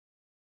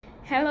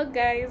Hello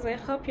guys, I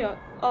hope you're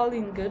all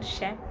in good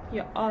shape,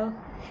 you're all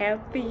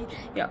healthy,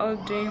 you're all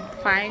doing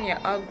fine,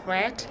 you're all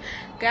great.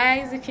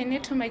 Guys, if you're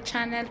new to my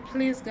channel,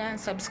 please go and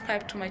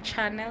subscribe to my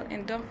channel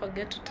and don't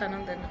forget to turn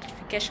on the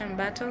notification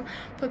button.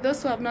 For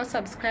those who have not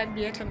subscribed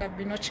yet and have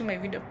been watching my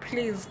video,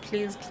 please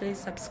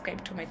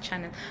subscribe to my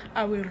channel.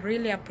 I will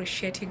really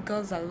appreciate it. It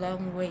goes a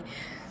long way.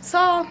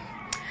 So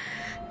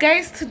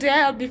guys, today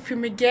I'll be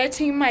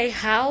fumigating my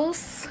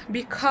house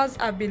because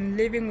I've been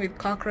living with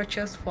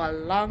cockroaches for a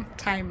long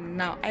time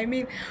now. I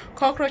mean,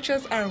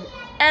 cockroaches are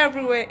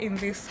everywhere in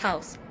this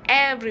house,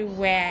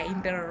 everywhere,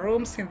 in the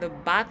rooms, in the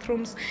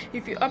bathrooms.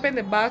 If you open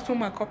the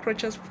bathroom, a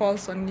cockroach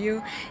falls on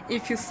you.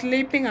 If you're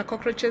sleeping, a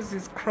cockroach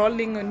is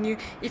crawling on you.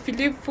 If you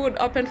leave food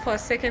open for a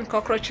second,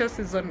 cockroaches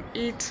is on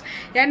it.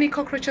 Yani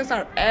cockroaches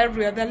are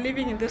everywhere. They're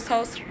living in this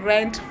house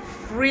rent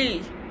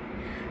free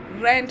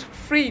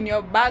in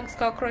your bags,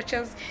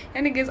 cockroaches.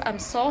 And guys, I'm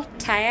so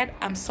tired,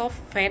 I'm so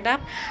fed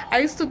up. I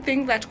used to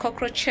think that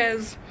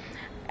cockroaches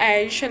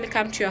usually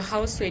come to your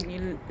house when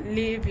you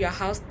leave your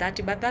house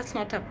dirty, but that's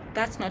not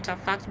a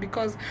fact,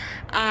 because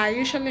I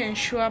usually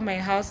ensure my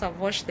house I've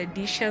washed the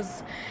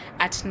dishes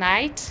at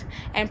night.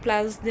 And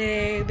plus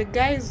the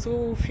guys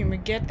who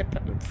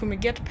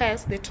fumigate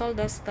pests, they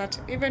told us that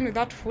even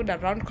without food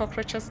around,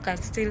 cockroaches can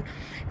still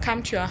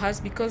come to your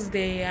house because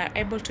they are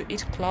able to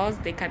eat claws,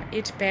 they can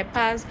eat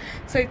peppers.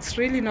 So it's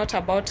really not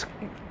about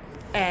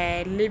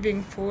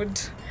leaving food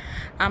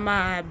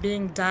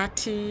being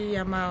dirty,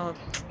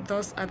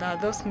 those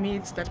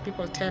myths that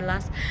people tell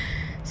us.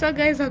 So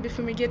guys, I'll be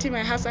fumigating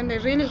my house and I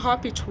really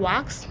hope it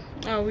works.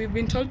 We've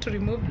been told to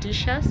remove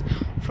dishes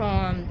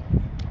from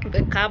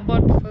the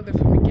cupboard before the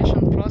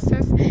fumigation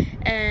process,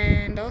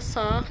 and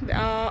also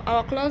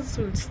our clothes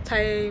will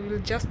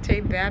just stay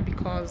there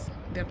because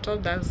they've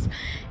told us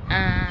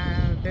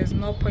there's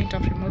no point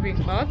of removing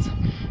clothes,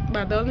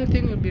 but the only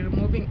thing we'll be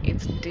removing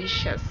is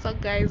dishes. So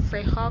guys,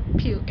 I hope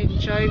you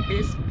enjoyed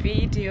this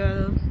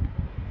video.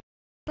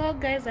 So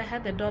guys, I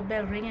had the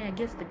doorbell ringing. I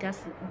guess the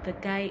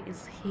guy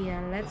is here.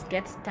 Let's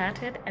get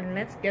started and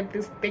let's get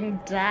this thing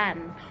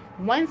done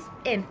once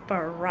and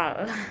for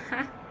all.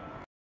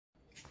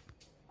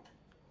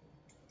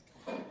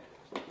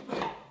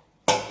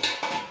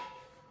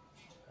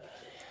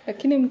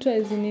 Lakini mtu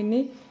hizi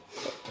nini?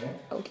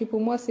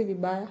 Ukipumua si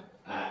vibaya.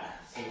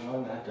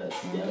 Sinaona hata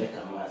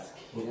sijaweka mask.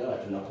 Ingawa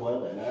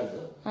tunakuaga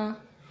nazo.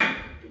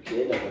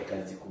 Tukienda kwa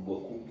kazi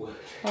kubwa.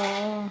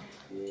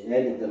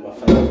 Yaani za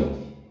mafanikio.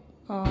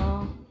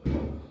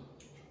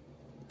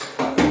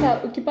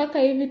 Sasa ukipaka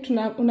hivi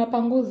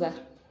unapanguza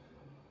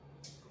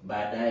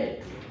baadaye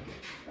tu.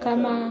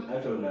 Kama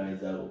hata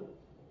unaweza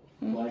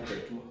kuacha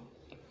tu.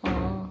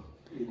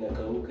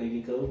 Ikikauka ni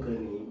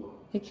hivyo.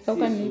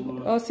 Ikikauka ni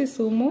hivyo. Si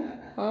sumu.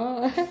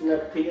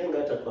 Tunapiganga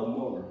hata kwa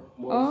mall.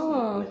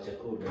 Na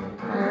chakula.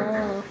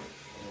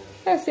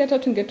 Si hata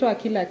tungetoa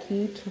kila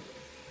kitu.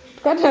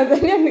 Kwa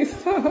Tanzania ni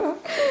sawa.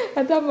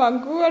 Hata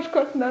manguo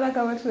tuko tunaona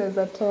kama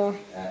tunaweza toa.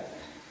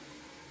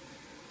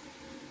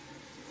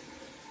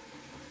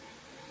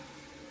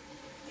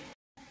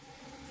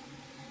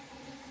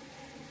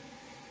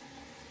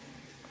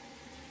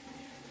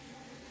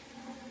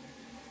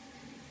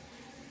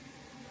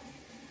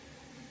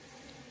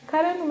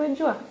 Karen,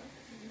 umejua?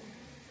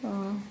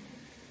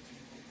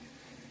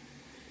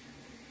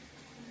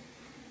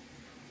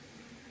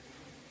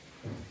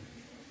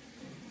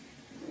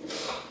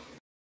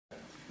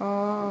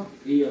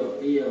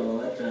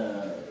 Hiyo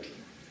hata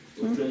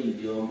utoi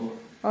vyombo.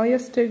 Hiyo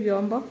sitoi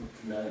vyombo.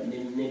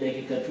 Ni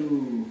dakika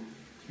tu,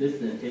 less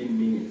than 10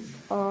 minutes.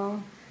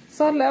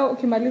 So leo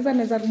ukimaliza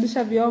naweza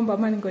rudisha vyombo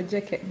ama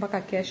ningoje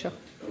mpaka kesho?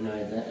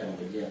 Unaweza hata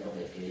ngojea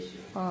mpaka kesho.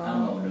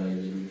 Ama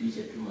unaweza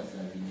rudisha tu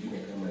masaa mengine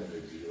kama za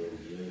jioni.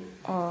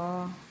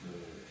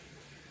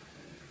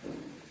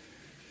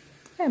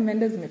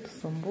 Mende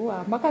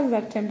zimetusumbua mpaka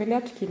za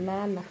kutembelea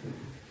tukilala.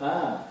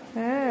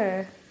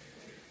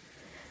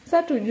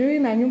 Sasa tujui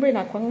na nyumba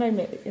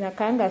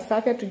inakaanga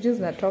safi, tujui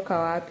zinatoka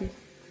wapi.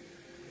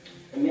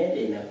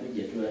 Mende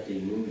inakuja tu hata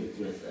nyumba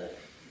ikiwa safi.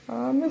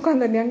 Mimi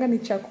kwanza nianga ni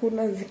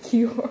chakula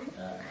zikiwa.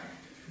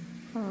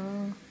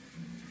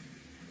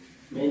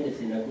 Mende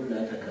zinakula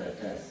hata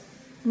karatasi.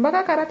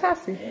 Mpaka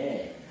karatasi?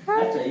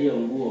 Hata hiyo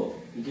nguo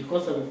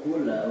ikikosa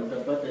kukula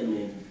utapata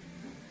ni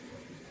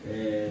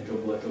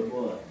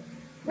toboa.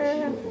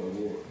 Mashimo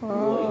kwa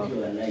nguo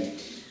ikiwa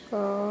light.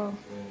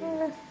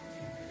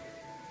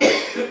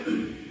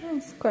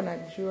 Sikuwa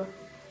najua.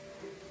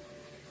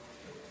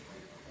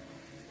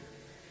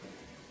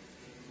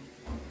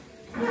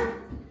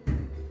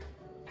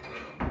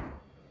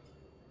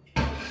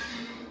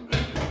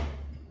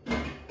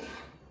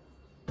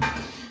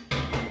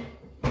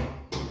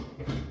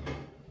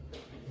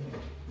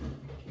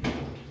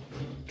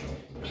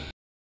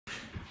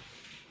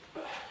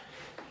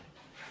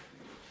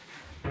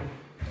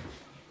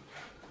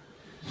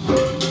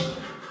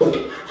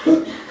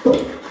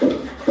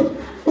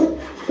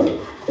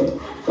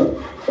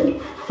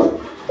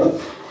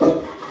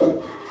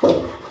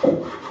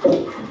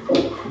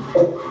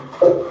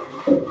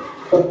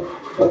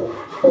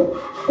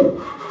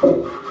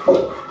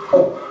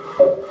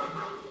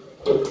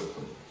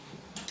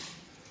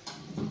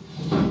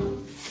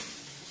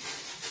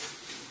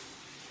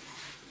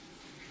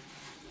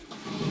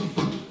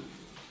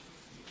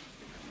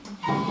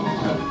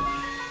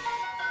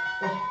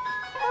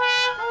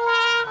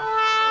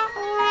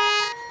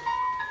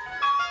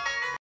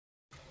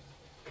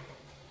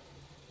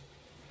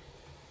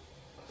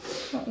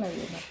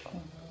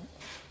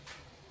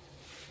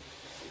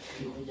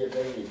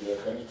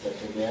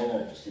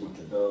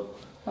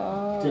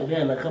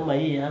 Tembea kama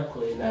hii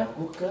yako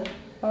inaanguka.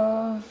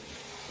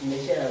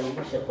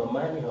 Nimeshaangusha kwa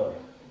manhole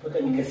mpaka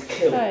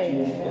nikasikia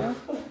uchungu.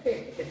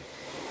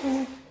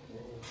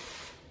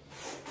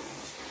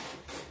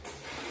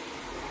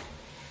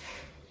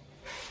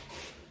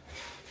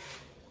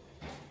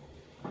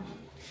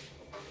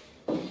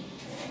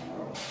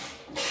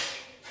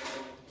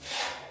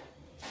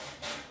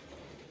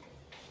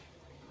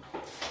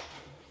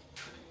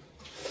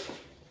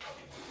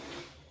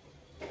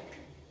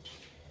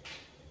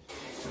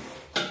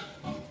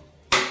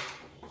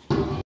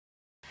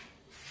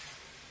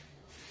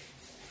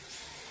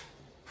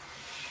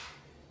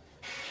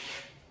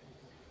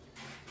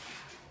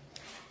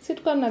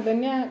 Tulikuwa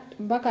nadhania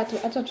mpaka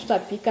hata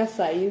tutapika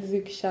saa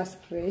hizi kisha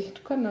spray.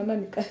 Tulikuwa tunaona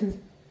ni kazi.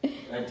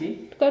 Ati?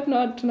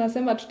 Tulikuwa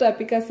tunasema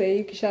tutapika saa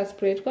hizi kisha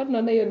spray. Tulikuwa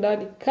tunaona hiyo dawa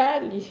ni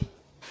kali.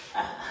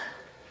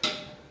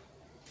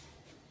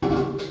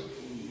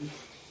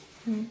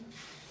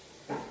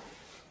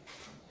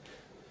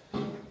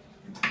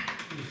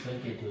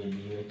 Socket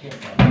uliwekea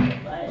kama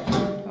mbaya.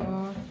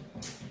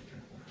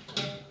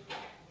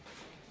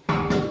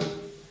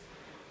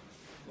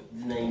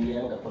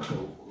 Zinaingianga paka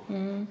huko.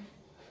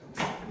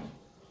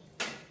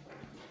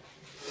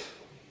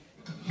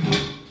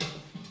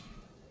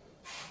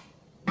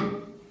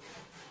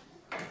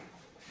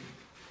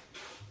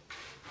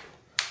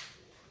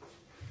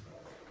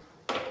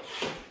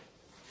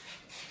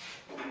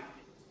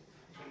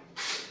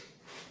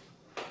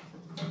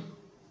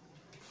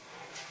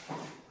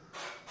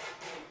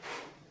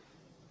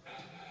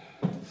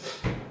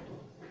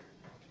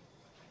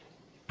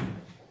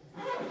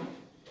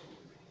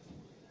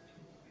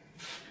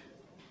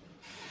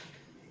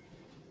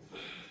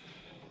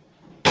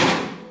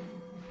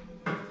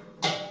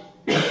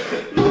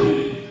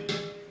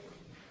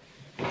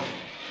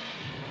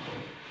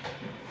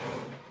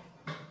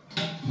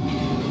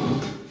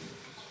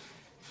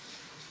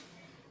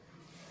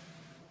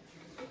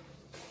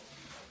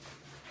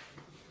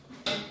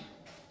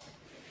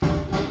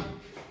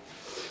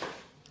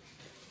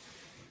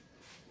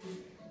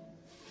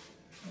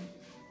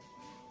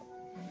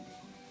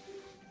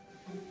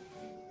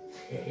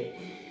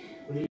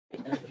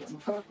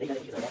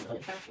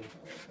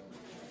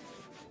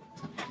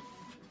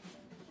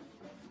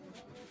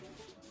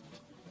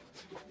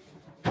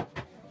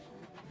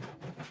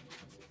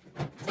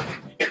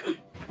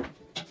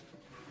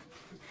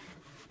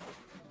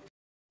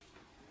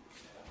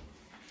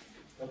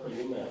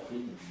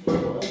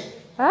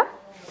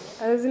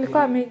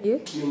 Zilikuwa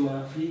mingi?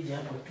 Nyuma friji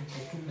hapo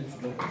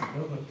tupo.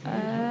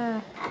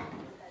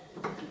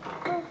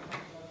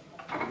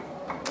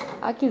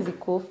 Aki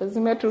zikufa,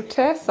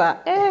 zimetutesa.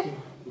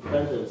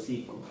 Kwanza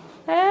usiku.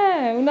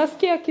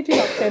 Unasikia kitu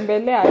ya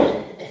kutembelea.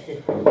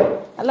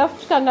 Alafu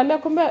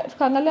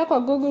tukaangalia kwa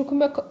Google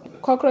kumbe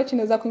cockroach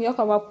inaweza kuingia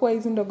kwa mapua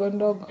hizi ndogo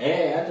ndogo.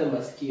 Hata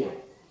masikio.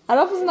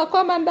 Alafu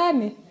zinakuwa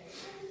ndani.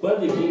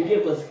 Kwanza ikiingia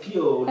kwa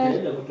sikio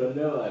utaenda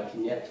kutolewa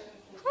kinyata.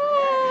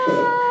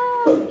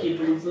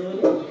 Kitu nzuri.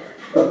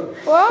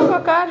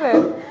 Wow,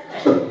 kare.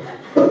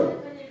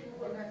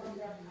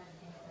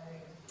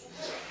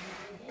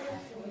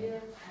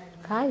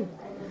 Kai.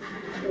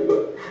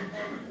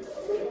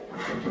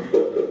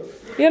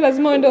 Hiyo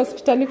lazima uende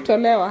hospitali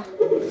kutolewa.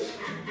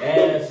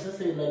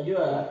 Sasa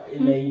unajua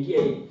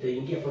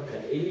itaingia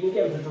paka.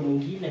 Iliingia mtoto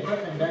mwingine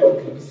paka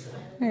ndani kabisa.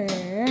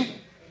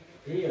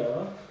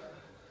 Hiyo.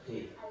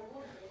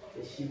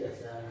 Ni shida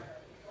sana.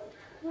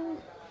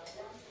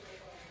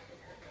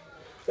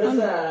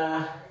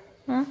 Sasa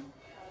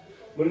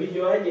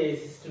mlijuaje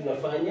sisi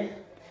tunafanya?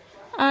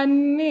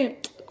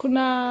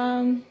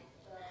 Kuna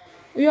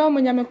huyo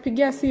mwenye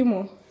amekupigia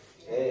simu.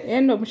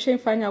 Yeye ndo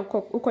mshafanya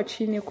huko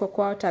chini huko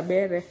kwa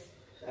Tabere.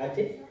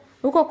 Ati?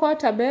 Huko kwa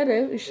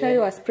Tabere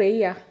ushaiwa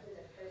sprayer.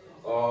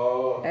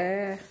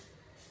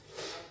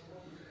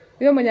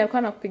 Huyo mwenye alikuwa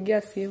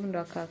anakupigia simu ndo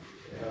akaka.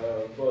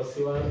 Boss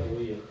wangu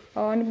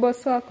huyo. Ni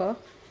boss wako?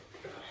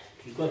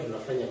 Tulikuwa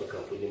tunafanya kwa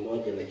kampuni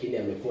moja lakini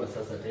amekuwa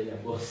sasa tena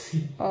boss.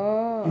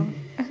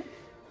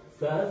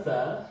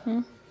 Sasa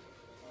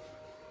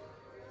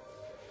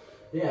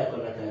yeye ako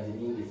na kazi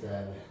nyingi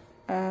sana.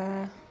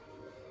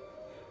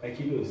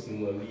 Lakini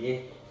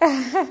usimwambie.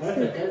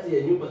 Hata kazi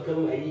ya nyumba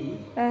kama hii.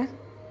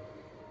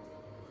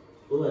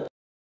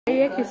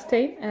 Yeye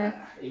stain.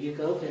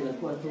 Ikikauka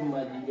inakuwa tu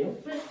maji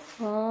nyeupe.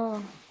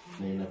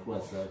 Na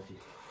inakuwa safi.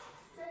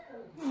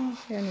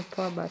 Yani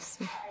poa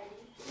basi.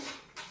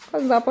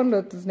 Kwanza hapo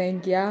ndo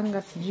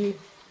zinaingianga sijui.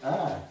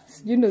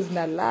 Sijui ndo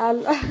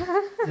zinalala.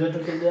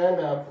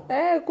 Zinatokeanga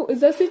hapo.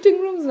 Za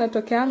sitting room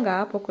zinatokeanga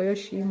hapo kwa hiyo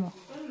shimo.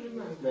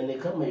 Na ni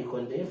kama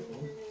iko ndefu.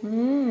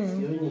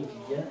 Sioni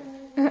kija.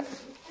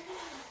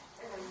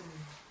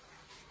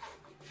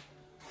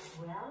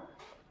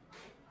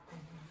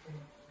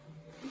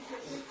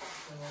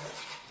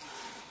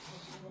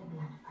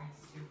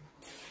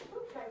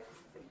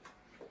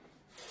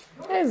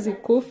 Hizi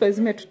kufe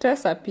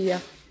zimetutesa pia.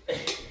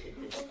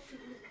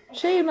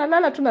 Shei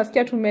unalala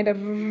tunasikia tumeenda.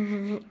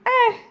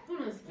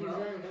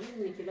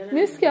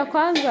 Nisikia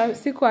kwanza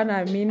siku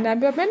anaamini.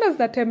 Naambia penda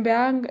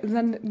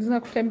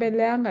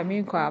zinakutembeleanga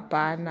mimi kwa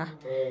hapana.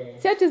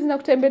 Si ati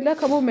zinakutembelea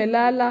kama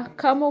umelala,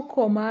 kama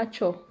uko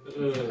macho.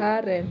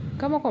 Karen,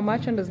 kama uko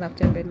macho ndo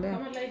zinakutembelea.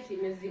 Kama light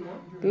imezima.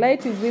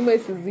 Light izimwe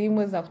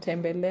isizimwe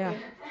zinakutembelea.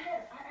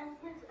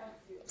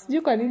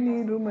 Sijui kwa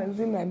nini room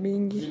zina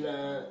mingi.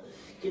 Zina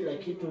kila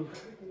kitu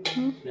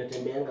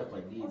natembeanga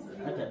kwa giza,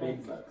 hata bed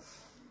bugs.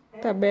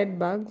 Hata bed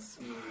bugs.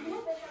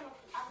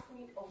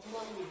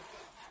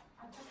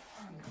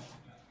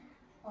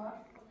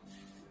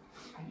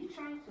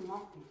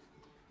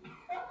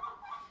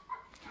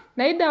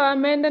 Naida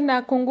wameenda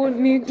na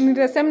kunguni,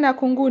 nitasema na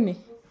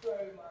kunguni.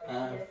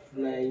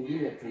 Tuna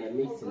ingine tuna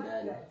mix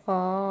ndani.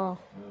 Oh.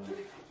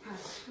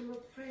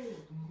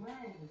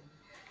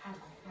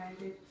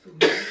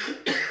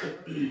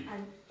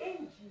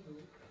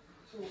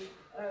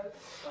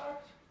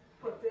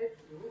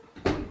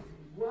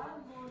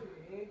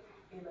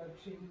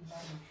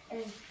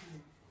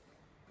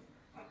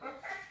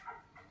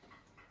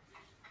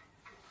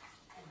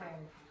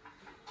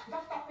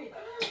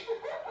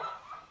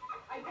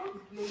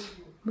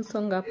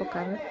 Musonga hapo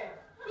Karen.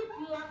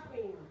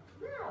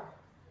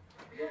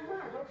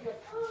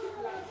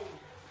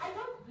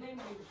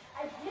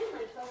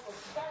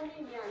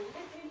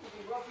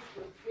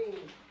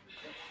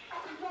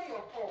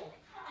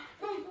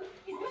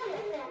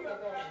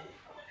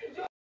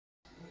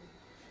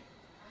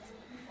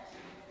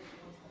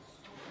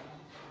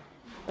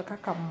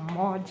 Kaka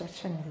mmoja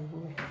chani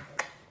uwe.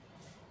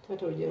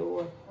 Toto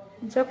hujaua.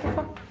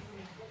 Nitakufa.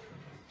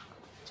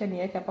 Chani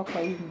yake hapa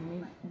kwa hii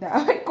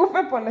dawa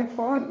ikufe pole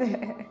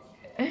pole.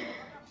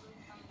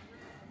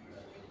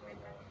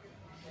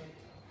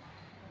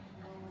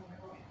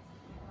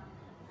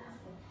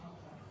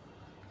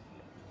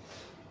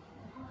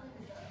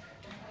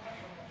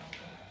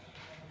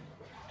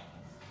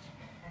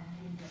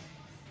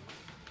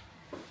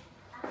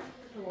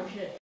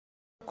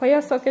 Kwa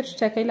hiyo socket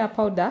tutaweka ile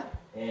powder.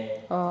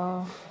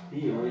 Oh.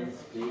 Hiyo huwezi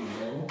spray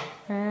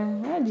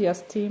ndani. Maji ya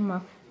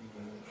stima.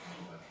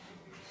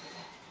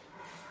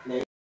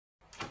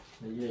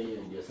 Najua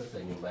hiyo ndio sasa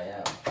nyumba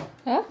yao.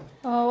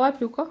 Oh,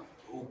 wapi uko?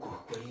 Huko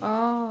kwa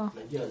hiyo.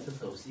 Najua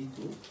sasa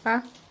usiku.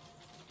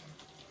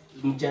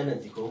 Mchana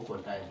ziko huko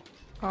ndani.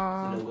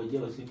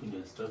 Zinangojea usiku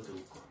ndio zitoke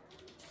huko.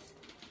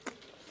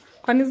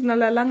 Kwani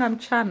zinalalanga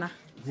mchana?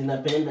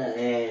 Zinapenda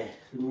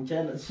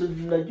mchana. Si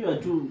unajua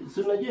tu,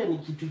 si unajua ni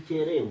kitu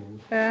cherevu.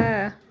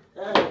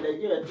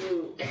 Najua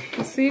tu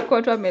usiku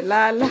watu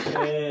wamelala.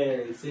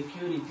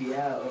 Security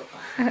yao.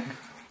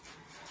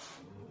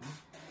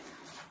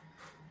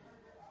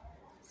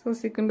 So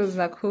siku ndo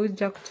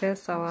zinakuja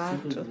kutesa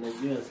watu. Siku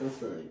zinajua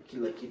sasa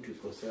kila kitu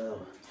iko sawa.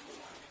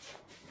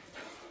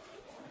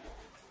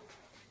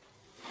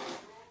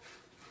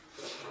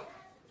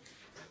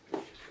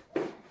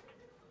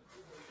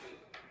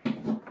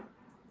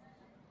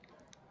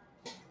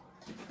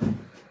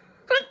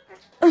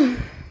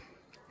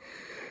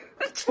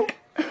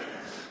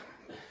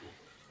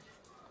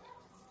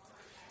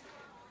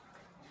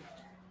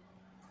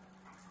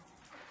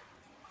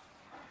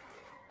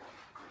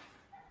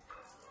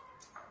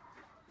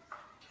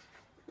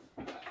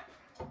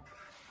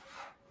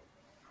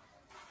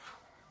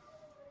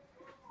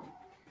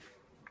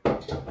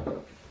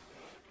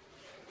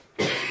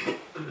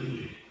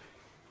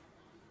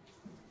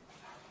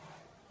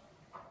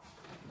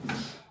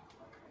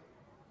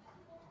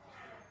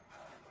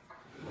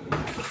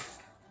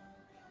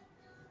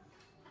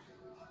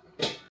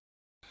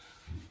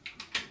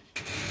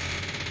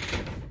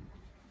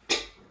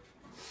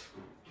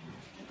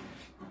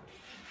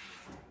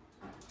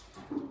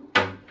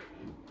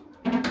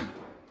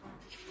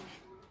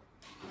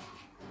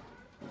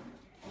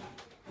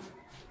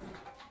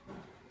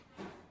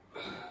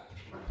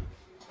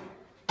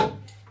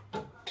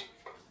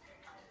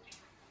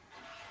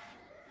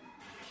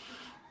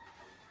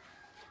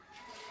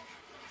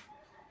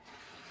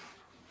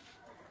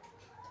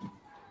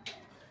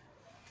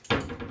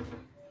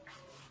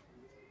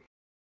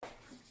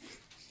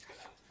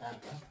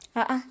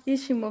 Hii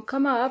shimo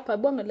kama hapa,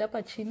 angalia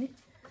hapa chini.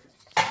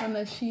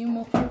 Ana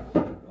shimo.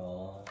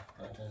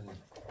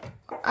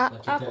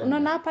 Hata ni.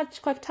 Unaona hapa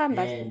kwa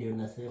kitanda? Ndio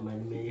nasema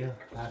nimeiona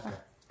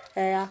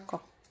hata.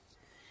 Yako.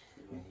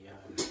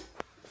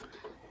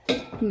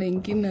 Kuna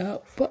ingine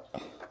hapa.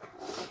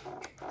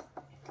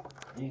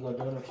 Hii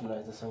godoro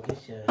tunaweza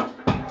songesha.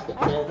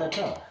 Tunaweza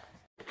toa.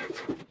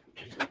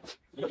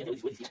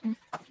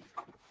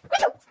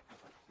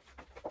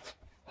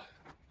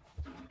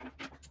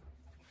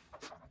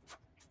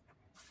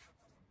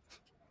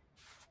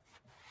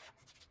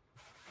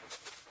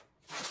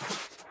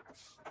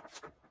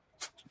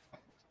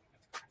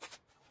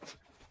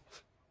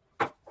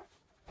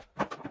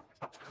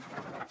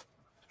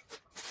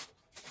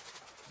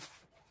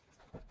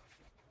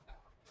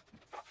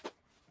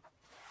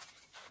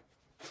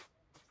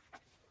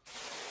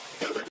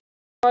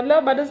 Oh,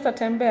 leo bado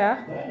sitatembea.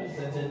 Bado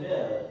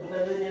sitatembea.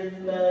 Kuna zenye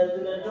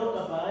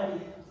zinatoka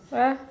pahali.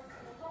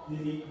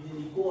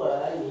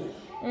 Zilikuwa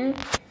yani.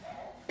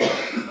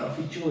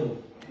 Afichoni.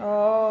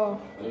 Oh.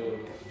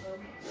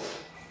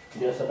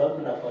 Ndio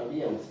sababu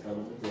nakwambia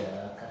msipanguze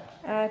haraka.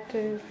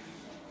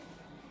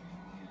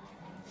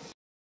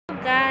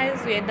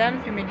 Guys, we are done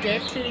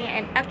fumigating,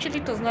 and actually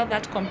it was not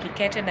that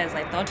complicated as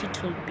I thought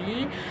it would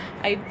be.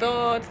 I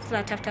thought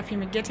that after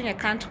fumigating I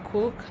can't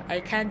cook, I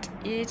can't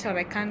eat, or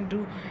I can't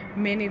do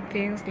many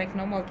things like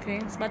normal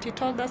things, but he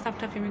told us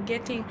after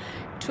fumigating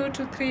 2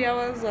 to 3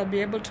 hours I'll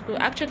be able to cook.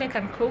 Actually I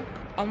can cook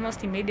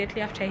almost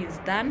immediately after he's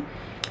done,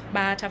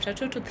 but after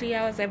 2 to 3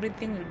 hours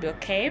everything will be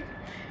okay.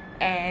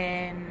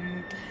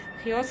 And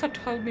he also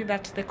told me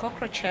that the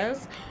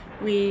cockroaches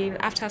will,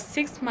 after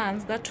 6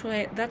 months, that's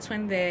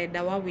when the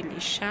dawa will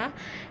isha.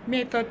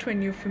 Me, I thought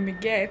when you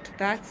fumigate,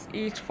 that's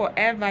it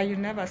forever, you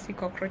never see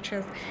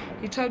cockroaches.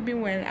 He told me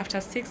when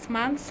after 6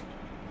 months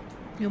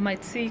you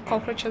might see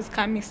cockroaches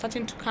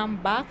starting to come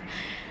back.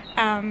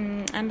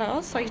 And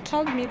also he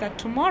told me that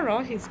tomorrow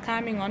he's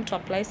coming on to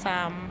apply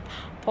some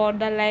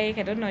powder, like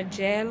I don't know,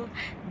 gel,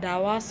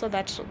 dawa, so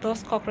that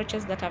those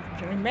cockroaches that have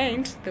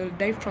remained, they'll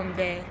die from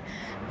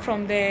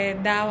the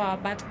dawa.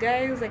 But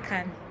guys, I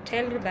can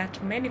tell you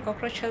that many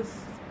cockroaches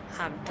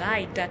have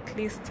died at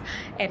least,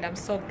 and I'm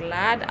so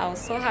glad. I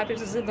was so happy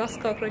to see those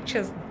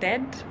cockroaches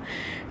dead,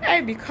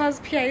 because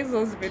pia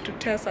hizo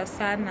zimetutesa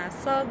sana.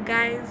 So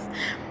guys,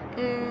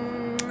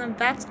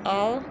 that's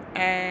all,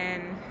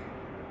 and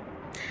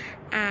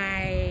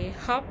I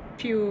hope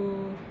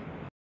you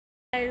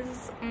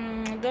guys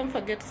don't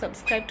forget to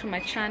subscribe to my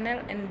channel,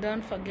 and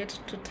don't forget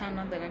to turn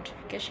on the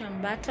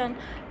notification button,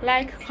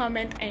 like,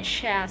 comment and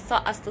share, so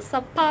as to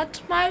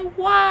support my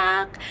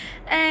work,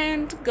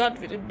 and God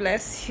will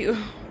bless you.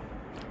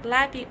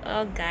 Love you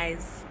all,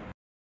 guys.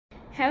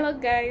 Hello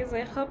guys,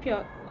 I hope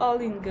you're all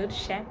in good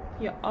shape,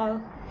 you're all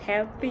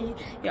healthy,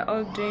 you're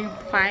all doing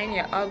fine,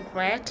 you're all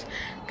great.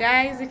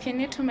 Guys, if you're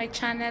new to my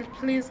channel,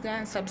 please go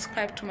and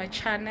subscribe to my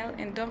channel,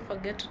 and don't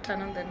forget to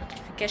turn on the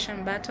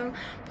notification button.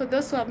 For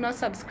those who have not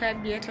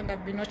subscribed yet and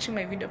have been watching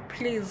my video,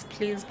 please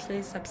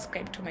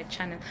subscribe to my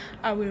channel.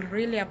 I will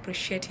really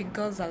appreciate it. It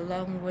goes a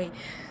long way.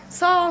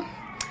 So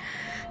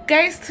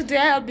guys, today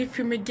I'll be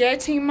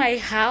fumigating my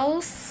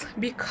house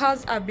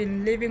because I've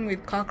been living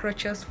with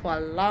cockroaches for a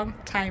long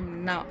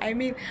time now. I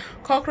mean,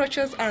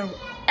 cockroaches are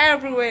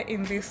everywhere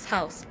in this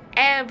house,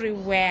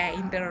 everywhere,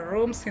 in the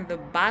rooms, in the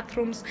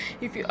bathrooms.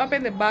 If you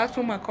open the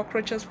bathroom, a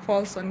cockroach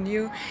falls on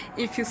you.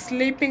 If you're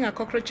sleeping, a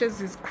cockroach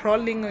is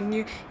crawling on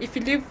you. If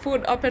you leave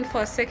food open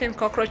for a second,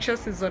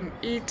 cockroaches is on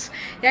it.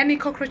 Yani,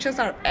 cockroaches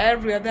are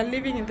everywhere. They're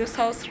living in this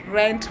house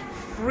rent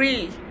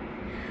free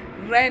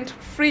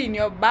in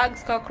your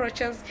bags,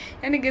 cockroaches.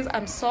 And guys,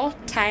 I'm so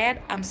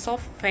tired, I'm so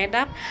fed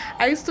up.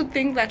 I used to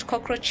think that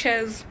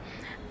cockroaches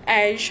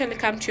usually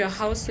come to your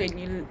house when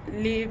you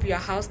leave your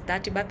house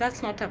dirty, but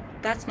that's not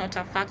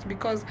a fact,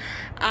 because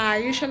I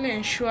usually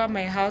ensure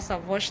my house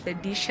I've washed the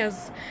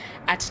dishes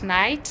at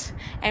night.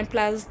 And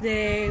plus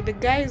the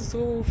guys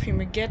who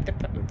fumigate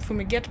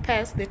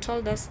pests, they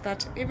told us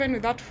that even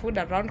without food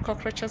around,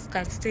 cockroaches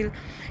can still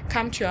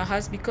come to your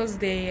house because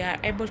they are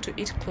able to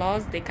eat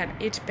claws, they can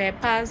eat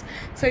peppers.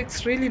 So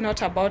it's really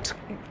not about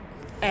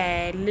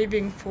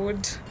leaving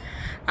food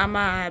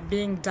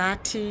being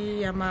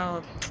dirty,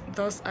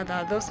 those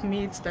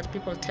myths that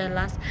people tell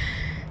us.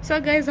 So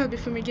guys, I'll be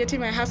fumigating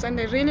my house, and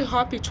I really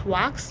hope it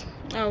works.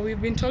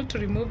 We've been told to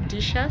remove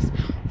dishes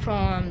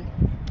from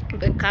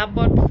the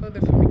cupboard before the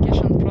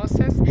fumigation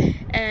process,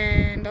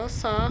 and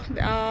also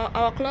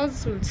our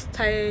clothes will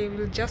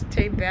just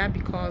stay there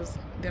because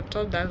they've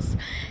told us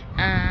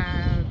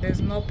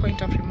there's no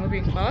point of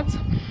removing clothes,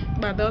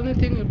 but the only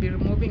thing we'll be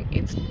removing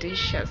is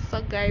dishes.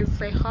 So guys,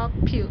 I hope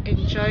you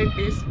enjoyed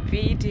this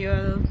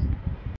video.